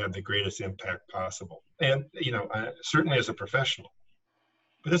forth and have the greatest impact possible. And, certainly as a professional,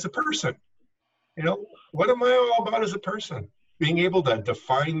 but as a person, what am I all about as a person? Being able to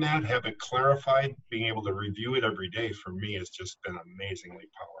define that, have it clarified, being able to review it every day, for me, has just been amazingly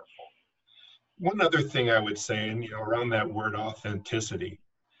powerful. One other thing I would say, and, around that word authenticity,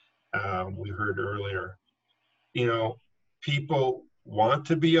 we heard earlier, people want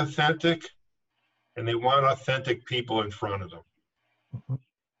to be authentic, and they want authentic people in front of them. Mm-hmm.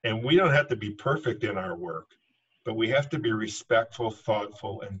 And we don't have to be perfect in our work, but we have to be respectful,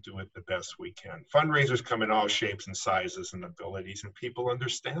 thoughtful, and do it the best we can. Fundraisers come in all shapes and sizes and abilities, and people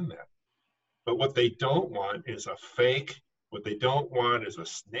understand that. But what they don't want is a fake. What they don't want is a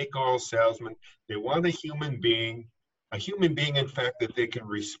snake oil salesman. They want a human being, in fact, that they can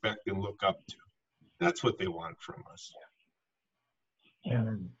respect and look up to. That's what they want from us.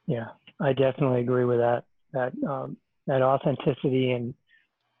 Yeah, I definitely agree with that. That authenticity and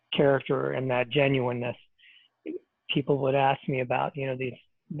character and that genuineness. People would ask me about,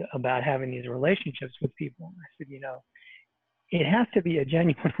 about having these relationships with people. I said, it has to be a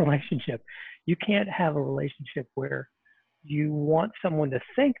genuine relationship. You can't have a relationship where you want someone to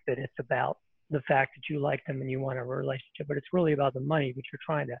think that it's about the fact that you like them and you want a relationship, but it's really about the money, but you're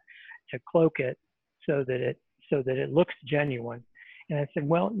trying to cloak it so that it looks genuine. And I said,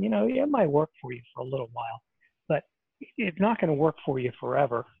 well, it might work for you for a little while, but it's not going to work for you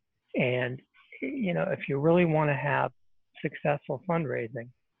forever. And, if you really want to have successful fundraising,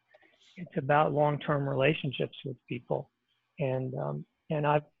 it's about long-term relationships with people. And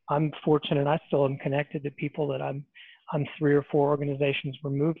I'm fortunate. I still am connected to people that I'm 3 or 4 organizations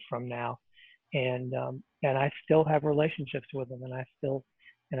removed from now, and I still have relationships with them, and I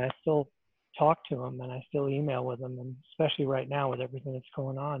still talk to them, and I still email with them, and especially right now with everything that's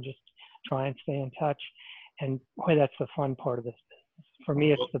going on, just try and stay in touch. And boy, that's the fun part of this business. For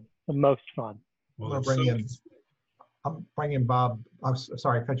me, it's the most fun. Well, I'm bringing Bob. I'm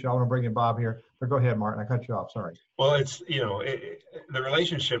sorry, I cut you off. I'm going to bring in Bob here. But go ahead, Martin. I cut you off. Sorry. Well, it's, the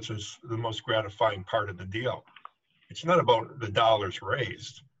relationships is the most gratifying part of the deal. It's not about the dollars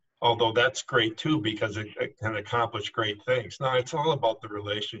raised, although that's great too, because it can accomplish great things. No, it's all about the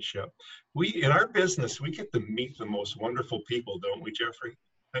relationship. In our business, we get to meet the most wonderful people, don't we, Jeffrey?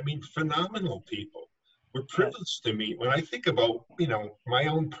 I mean, phenomenal people. We're privileged to meet. When I think about, my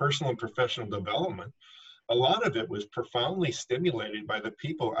own personal and professional development, a lot of it was profoundly stimulated by the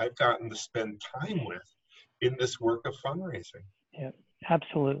people I've gotten to spend time with in this work of fundraising. Yeah,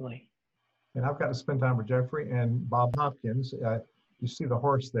 absolutely. And I've got to spend time with Jeffrey and Bob Hopkins. You see the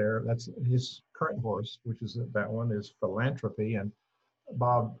horse there. That's his current horse, which is that one is Philanthropy. And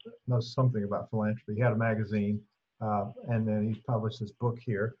Bob knows something about philanthropy. He had a magazine, and then he's published this book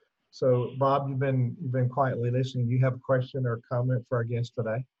here. So, Bob, you've been quietly listening. Do you have a question or comment for our guest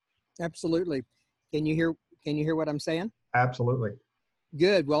today? Absolutely. Can you hear what I'm saying? Absolutely.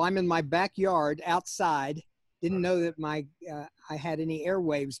 Good. Well, I'm in my backyard outside. Didn't know that I had any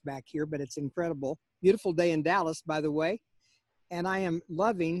airwaves back here, but it's incredible. Beautiful day in Dallas, by the way. And I am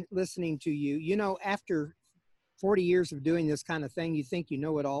loving listening to you. After 40 years of doing this kind of thing, you think you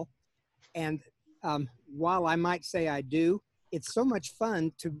know it all. And while I might say I do, it's so much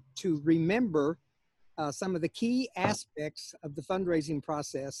fun to remember some of the key aspects of the fundraising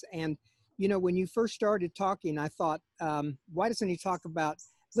process. And when you first started talking, I thought, why doesn't he talk about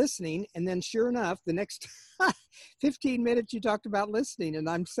listening? And then sure enough, the next 15 minutes you talked about listening. And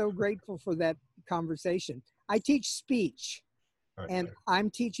I'm so grateful for that conversation. I teach speech, and I'm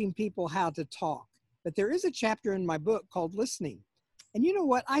teaching people how to talk. But there is a chapter in my book called Listening. And you know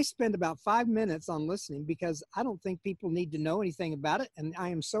what? I spend about 5 minutes on listening because I don't think people need to know anything about it. And I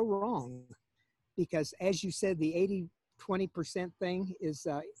am so wrong, because as you said, the 80-20% thing is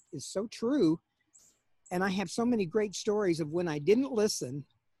so true. And I have so many great stories of when I didn't listen,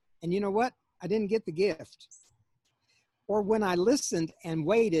 and you know what? I didn't get the gift. Or when I listened and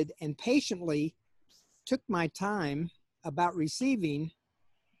waited and patiently took my time about receiving,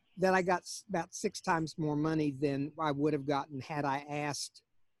 that I got about 6 times more money than I would have gotten had I asked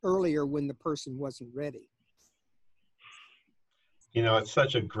earlier when the person wasn't ready. It's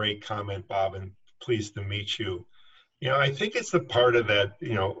such a great comment, Bob, and pleased to meet you. I think it's the part of that,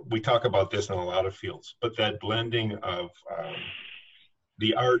 we talk about this in a lot of fields, but that blending of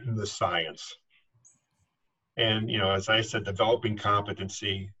the art and the science. And, as I said, developing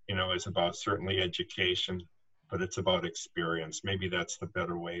competency, is about certainly education, but it's about experience. Maybe that's the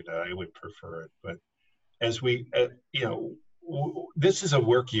better way that I would prefer it. But as we, this is a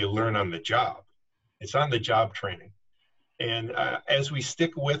work you learn on the job. It's on the job training. And as we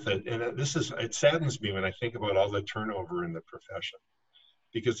stick with it, and it saddens me when I think about all the turnover in the profession,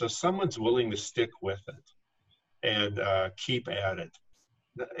 because if someone's willing to stick with it and keep at it,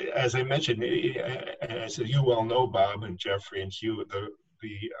 as I mentioned, as you well know, Bob and Jeffrey and Hugh,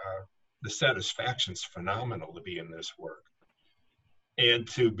 the satisfaction's phenomenal to be in this work, and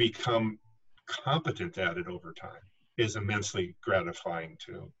to become competent at it over time is immensely gratifying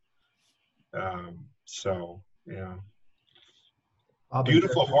too. So, yeah.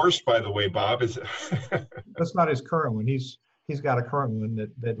 Beautiful horse, by the way, Bob. Is That's not his current one. He's got a current one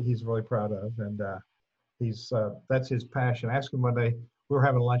that he's really proud of, and that's his passion. I asked him one day, we were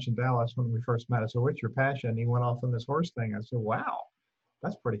having lunch in Dallas when we first met. I said, "What's your passion?" And he went off on this horse thing. I said, "Wow,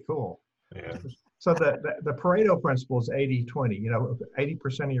 that's pretty cool." Yeah. So the Pareto principle is 80-20.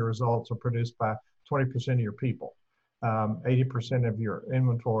 80% of your results are produced by 20% of your people. 80% of your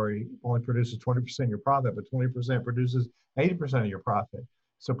inventory only produces 20% of your profit, but 20% produces 80% of your profit.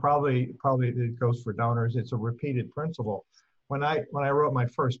 So probably it goes for donors. It's a repeated principle. When I wrote my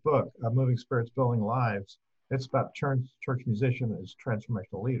first book, Moving Spirits, Building Lives, it's about church musician as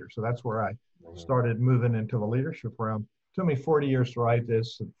transformational leader. So that's where I started moving into the leadership realm. It took me 40 years to write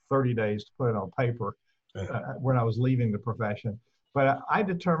this and 30 days to put it on paper when I was leaving the profession. But I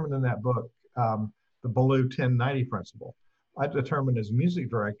determined in that book, the Ballou 10-90 principle. I determined as music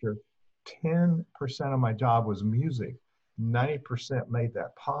director, 10% of my job was music. 90% made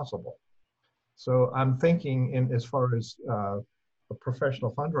that possible. So I'm thinking in as far as a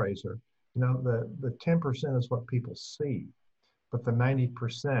professional fundraiser, the 10% is what people see, but the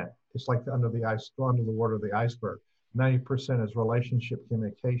 90%, it's like under the water of the iceberg. 90% is relationship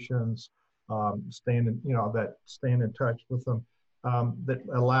communications, staying in touch with them, that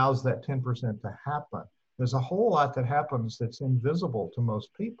allows that 10% to happen. There's a whole lot that happens that's invisible to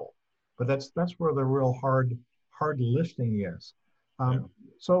most people, but that's where the real hard lifting is.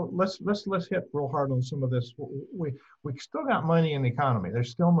 So let's hit real hard on some of this. We still got money in the economy.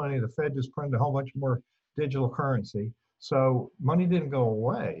 There's still money. The Fed just printed a whole bunch more digital currency. So money didn't go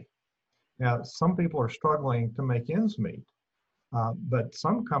away. Now, some people are struggling to make ends meet, but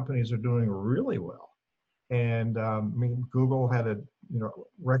some companies are doing really well. And Google had a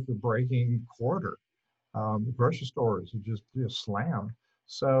record-breaking quarter. Grocery stores are just slammed.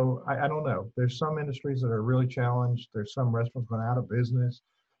 So I don't know. There's some industries that are really challenged. There's some restaurants going out of business,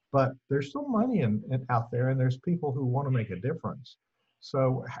 but there's still money out there, and there's people who want to make a difference.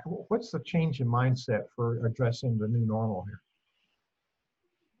 So what's the change in mindset for addressing the new normal here?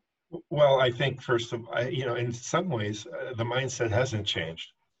 Well, I think first of all, in some ways, the mindset hasn't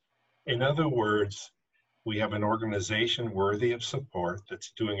changed. In other words, we have an organization worthy of support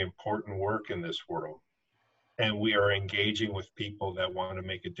that's doing important work in this world. And we are engaging with people that want to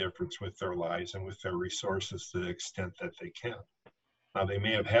make a difference with their lives and with their resources to the extent that they can. Now, they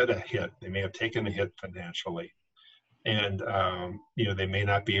may have had a hit. They may have taken a hit financially. And, they may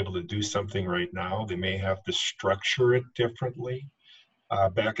not be able to do something right now. They may have to structure it differently.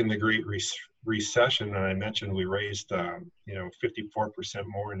 Back in the Great Recession, and I mentioned we raised, 54%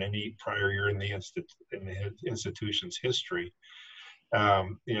 more than any prior year in the institution's history.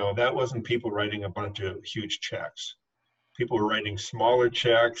 That wasn't people writing a bunch of huge checks. People were writing smaller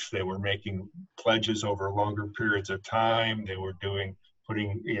checks. They were making pledges over longer periods of time. They were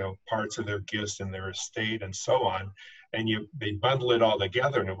putting parts of their gifts in their estate and so on. And they bundle it all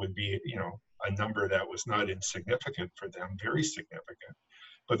together, and it would be, a number that was not insignificant for them, very significant.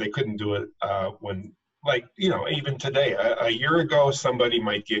 But they couldn't do it even today. A year ago, somebody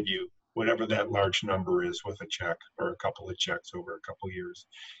might give you whatever that large number is with a check or a couple of checks over a couple of years.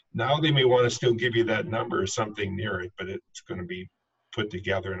 Now they may want to still give you that number or something near it, but it's going to be put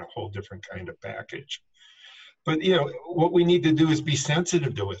together in a whole different kind of package. But, what we need to do is be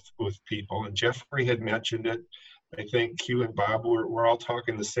sensitive with people. And Jeffrey had mentioned it. I think Hugh and Bob, we're all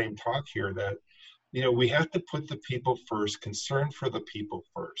talking the same talk here that, we have to put the people first, concern for the people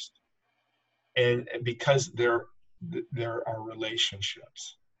first. And because there are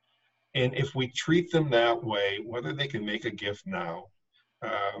relationships. And if we treat them that way, whether they can make a gift now,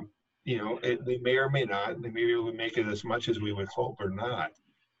 they may or may not, they may be able to make it as much as we would hope or not.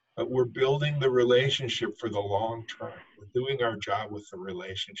 But we're building the relationship for the long term. We're doing our job with the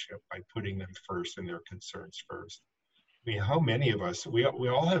relationship by putting them first and their concerns first. I mean, how many of us, we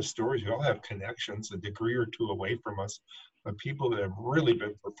all have stories, we all have connections, a degree or two away from us, of people that have really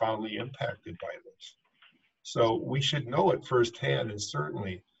been profoundly impacted by this. So we should know it firsthand, and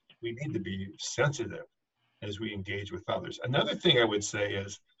certainly we need to be sensitive as we engage with others. Another thing I would say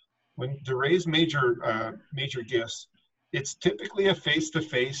is, to raise major gifts, it's typically a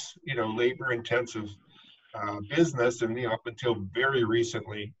face-to-face, labor-intensive business, and up until very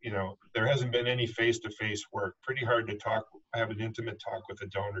recently, there hasn't been any face-to-face work. Pretty hard to have an intimate talk with a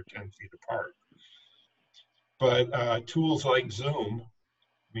donor 10 feet apart. But tools like Zoom,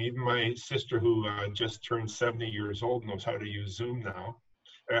 even my sister who just turned 70 years old knows how to use Zoom now.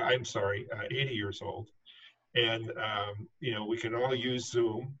 80 years old. And, we can all use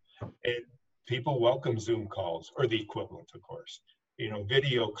Zoom, and people welcome Zoom calls, or the equivalent, of course,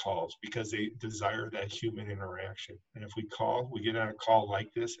 video calls, because they desire that human interaction. And if we get on a call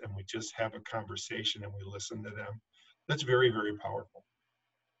like this, and we just have a conversation and we listen to them, that's very, very powerful.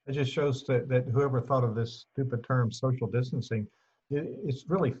 It just shows that whoever thought of this stupid term, social distancing, it's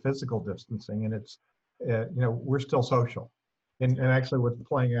really physical distancing, and it's, we're still social. and actually what's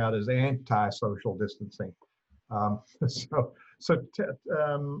playing out is anti-social distancing. I'm going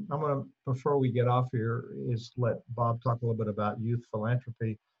to, before we get off here, is let Bob talk a little bit about youth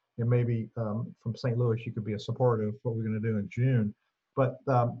philanthropy, and maybe from St. Louis, you could be a supporter of what we're going to do in June. But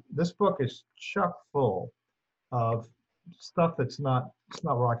this book is chock full of stuff it's not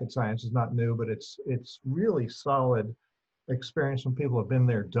rocket science, it's not new, but it's really solid experience from people who have been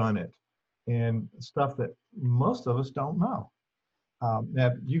there, done it, and stuff that most of us don't know.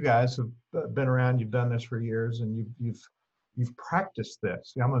 Now, you guys have been around, you've done this for years, and you've practiced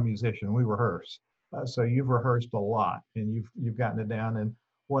this. I'm a musician, we rehearse. So you've rehearsed a lot, and you've gotten it down. And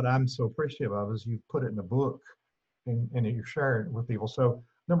what I'm so appreciative of is you've put it in a book, and you're sharing it with people. So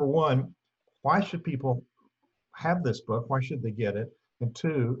number one, why should people have this book? Why should they get it? And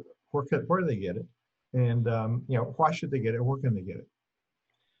two, where do they get it? And why should they get it? Where can they get it?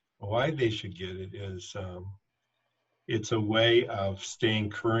 Why they should get it is it's a way of staying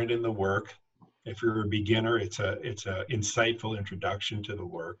current in the work. If you're a beginner, it's a insightful introduction to the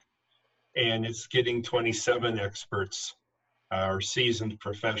work, and it's getting 27 experts or seasoned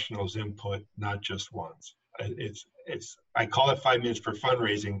professionals' input, not just one's. I call it 5 minutes for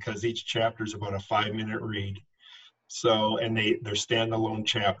fundraising because each chapter is about a 5-minute read. So, and they're standalone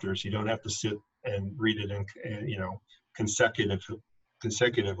chapters. You don't have to sit and read it in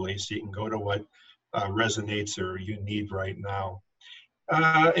consecutively. So you can go to what resonates or you need right now.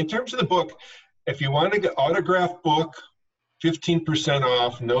 In terms of the book, if you want to get autographed book, 15%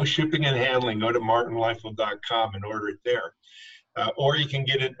 off, no shipping and handling, go to martinleifeld.com and order it there. Or you can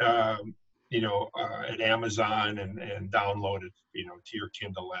get it, at Amazon and download it, to your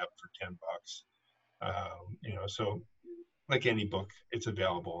Kindle app for $10. So like any book, it's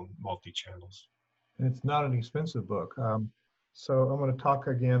available in multi-channels. And it's not an expensive book. So I'm going to talk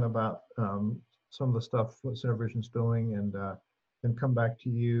again about some of the stuff that CenterVision's doing, and come back to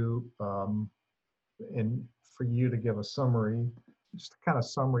you, and for you to give a summary, just a kind of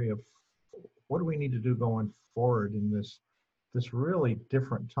summary of what do we need to do going forward in this really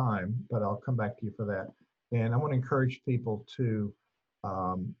different time. But I'll come back to you for that. And I want to encourage people to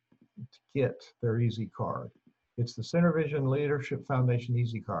get their Easy Card. It's the CenterVision Leadership Foundation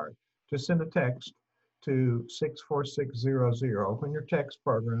Easy Card. Just send a text to 64600. Open your text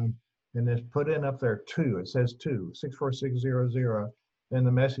program and just put in up there 2. It says 2, 64600. Then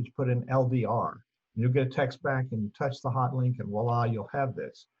the message put in LDR. You'll get a text back and you touch the hot link and voila, you'll have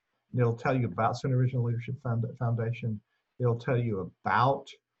this. And it'll tell you about CenterVision Leadership Foundation. It'll tell you about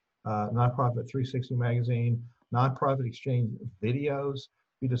Nonprofit 360 magazine, Nonprofit Exchange videos.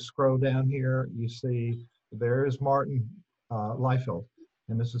 You just scroll down here, you see there is Martin Leifeld.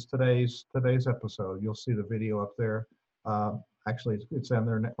 And this is today's episode. You'll see the video up there. Actually, it's on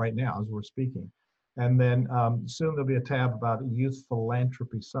there right now as we're speaking. And then soon there'll be a tab about Youth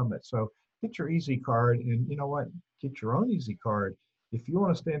Philanthropy Summit. So get your Easy Card, and you know what? Get your own Easy Card. If you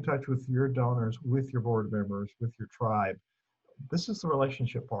want to stay in touch with your donors, with your board members, with your tribe, this is the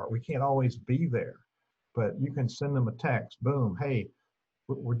relationship part. We can't always be there, but you can send them a text. Boom, hey,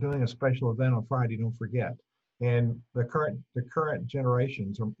 we're doing a special event on Friday, don't forget. And the current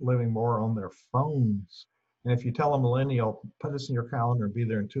generations are living more on their phones. And if you tell a millennial, put this in your calendar and be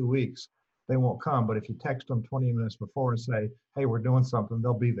there in 2 weeks, they won't come. But if you text them 20 minutes before and say, hey, we're doing something,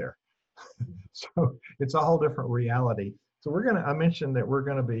 they'll be there. So it's a whole different reality. So I mentioned that we're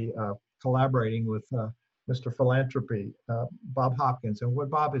going to be collaborating with Mr. Philanthropy, Bob Hopkins. And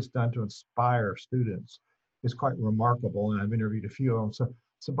what Bob has done to inspire students is quite remarkable. And I've interviewed a few of them.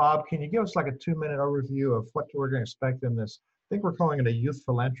 So Bob, can you give us like a 2-minute overview of what we're going to expect in this? I think we're calling it a Youth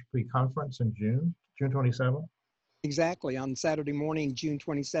Philanthropy Conference in June 27th. Exactly, on Saturday morning, June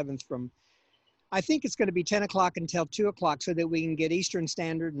 27th I think it's going to be 10 o'clock until 2 o'clock so that we can get Eastern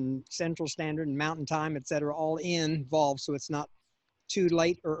Standard and Central Standard and Mountain Time, et cetera, all involved so it's not too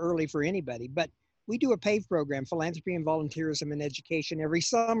late or early for anybody. But we do a PAVE program, Philanthropy and Volunteerism in Education, every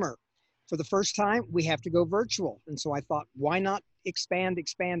summer. For the first time, we have to go virtual. And so I thought, why not expand?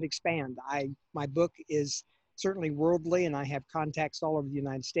 My book is certainly worldly, and I have contacts all over the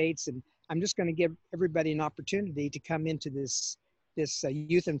United States. And I'm just going to give everybody an opportunity to come into this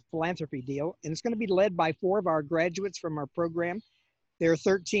youth and philanthropy deal. And it's going to be led by 4 of our graduates from our program. They're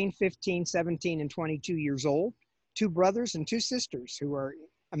 13, 15, 17, and 22 years old, 2 brothers and 2 sisters who are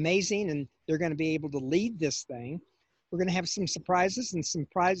amazing, and they're going to be able to lead this thing. We're going to have some surprises and some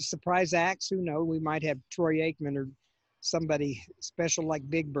surprise acts. Who knows? We might have Troy Aikman or somebody special like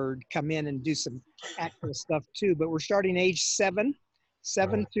Big Bird come in and do some actual stuff too. But we're starting age 7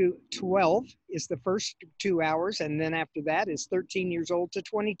 to 12 is the first 2 hours. And then after that is 13 years old to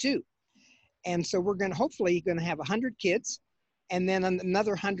 22. And so we're hopefully going to have 100 kids. and then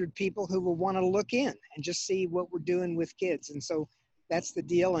another 100 people who will want to look in and just see what we're doing with kids. And so that's the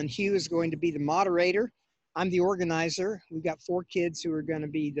deal. And Hugh is going to be the moderator. I'm the organizer. We've got 4 kids who are going to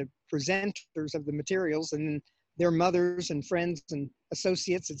be the presenters of the materials, and then their mothers and friends and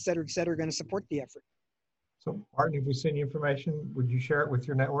associates, et cetera, are going to support the effort. So Martin, if we send you information, would you share it with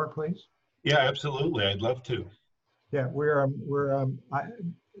your network, please? Yeah, absolutely. I'd love to. Yeah,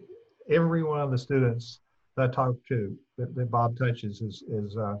 every one of the students that I talk to that Bob touches is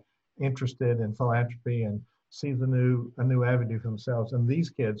interested in philanthropy and sees a new avenue for themselves. And these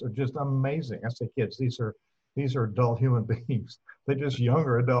kids are just amazing. I say kids; these are adult human beings. They're just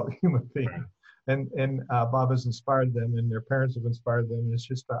younger adult human beings. And Bob has inspired them, and their parents have inspired them. And it's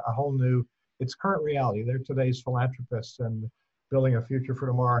just a whole new. It's current reality. They're today's philanthropists and building a future for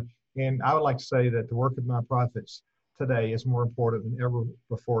tomorrow. And I would like to say that the work of nonprofits today is more important than ever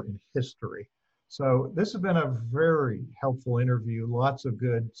before in history. So this has been a very helpful interview. Lots of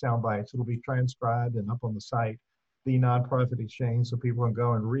good sound bites. It'll be transcribed and up on the site, the Nonprofit Exchange, so people can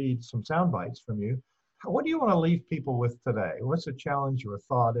go and read some sound bites from you. What do you want to leave people with today? What's a challenge or a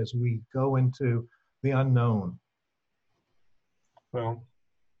thought as we go into the unknown? Well,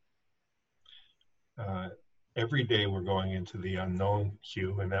 every day we're going into the unknown,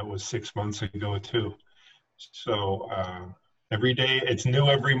 Hugh, and that was 6 months ago too. So every day, it's new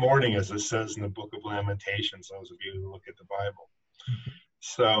every morning, as it says in the Book of Lamentations, those of you who look at the Bible.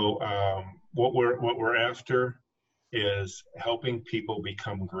 So what we're after is helping people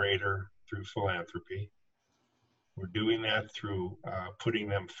become greater through philanthropy. We're doing that through putting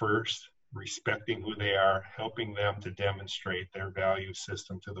them first, respecting who they are, helping them to demonstrate their value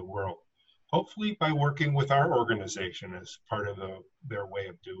system to the world. Hopefully by working with our organization as part of their way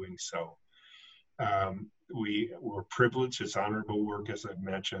of doing so. We're privileged, it's honorable work, as I've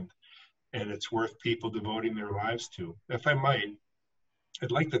mentioned, and it's worth people devoting their lives to. If I might,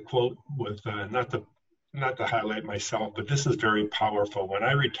 I'd like to quote with, not to highlight myself, but this is very powerful. When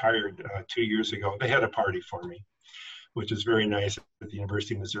I retired 2 years ago, they had a party for me, which is very nice at the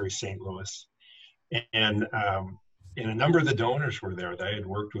University of Missouri, St. Louis. And a number of the donors were there that I had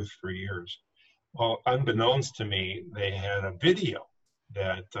worked with for years. Well, unbeknownst to me, they had a video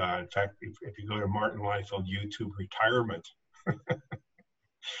that, in fact, if you go to Martin Leifeld YouTube retirement,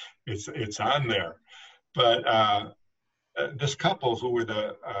 it's on there. But this couple, who were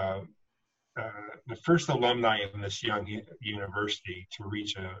the first alumni in this young university to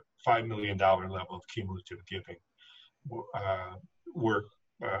reach a $5 million level of cumulative giving, were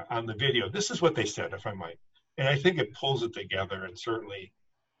on the video. This is what they said, if I might. And I think it pulls it together and certainly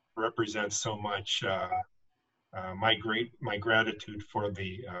represents so much my gratitude for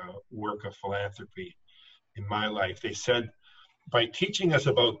the work of philanthropy in my life. They said, by teaching us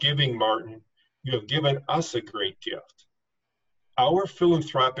about giving, Martin, you have given us a great gift. Our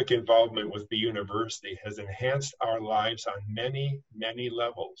philanthropic involvement with the university has enhanced our lives on many, many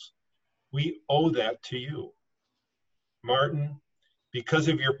levels. We owe that to you. Martin, because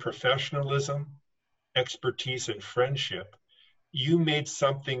of your professionalism, expertise, and friendship, you made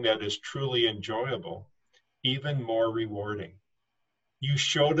something that is truly enjoyable even more rewarding. You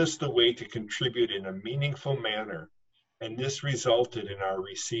showed us the way to contribute in a meaningful manner, and this resulted in our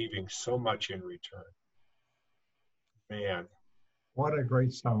receiving so much in return. Man. What a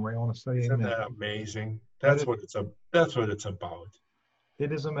great summary. I want to say Isn't amen. that amazing? That's what it's about.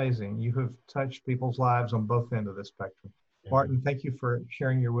 It is amazing. You have touched people's lives on both ends of the spectrum. Yeah. Martin, thank you for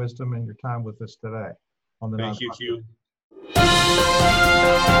sharing your wisdom and your time with us today on the Thank you, Hugh.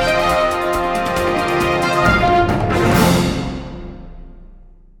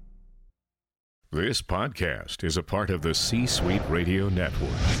 This podcast is a part of the C-Suite Radio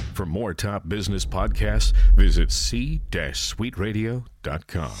Network. For more top business podcasts, visit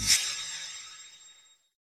c-suiteradio.com.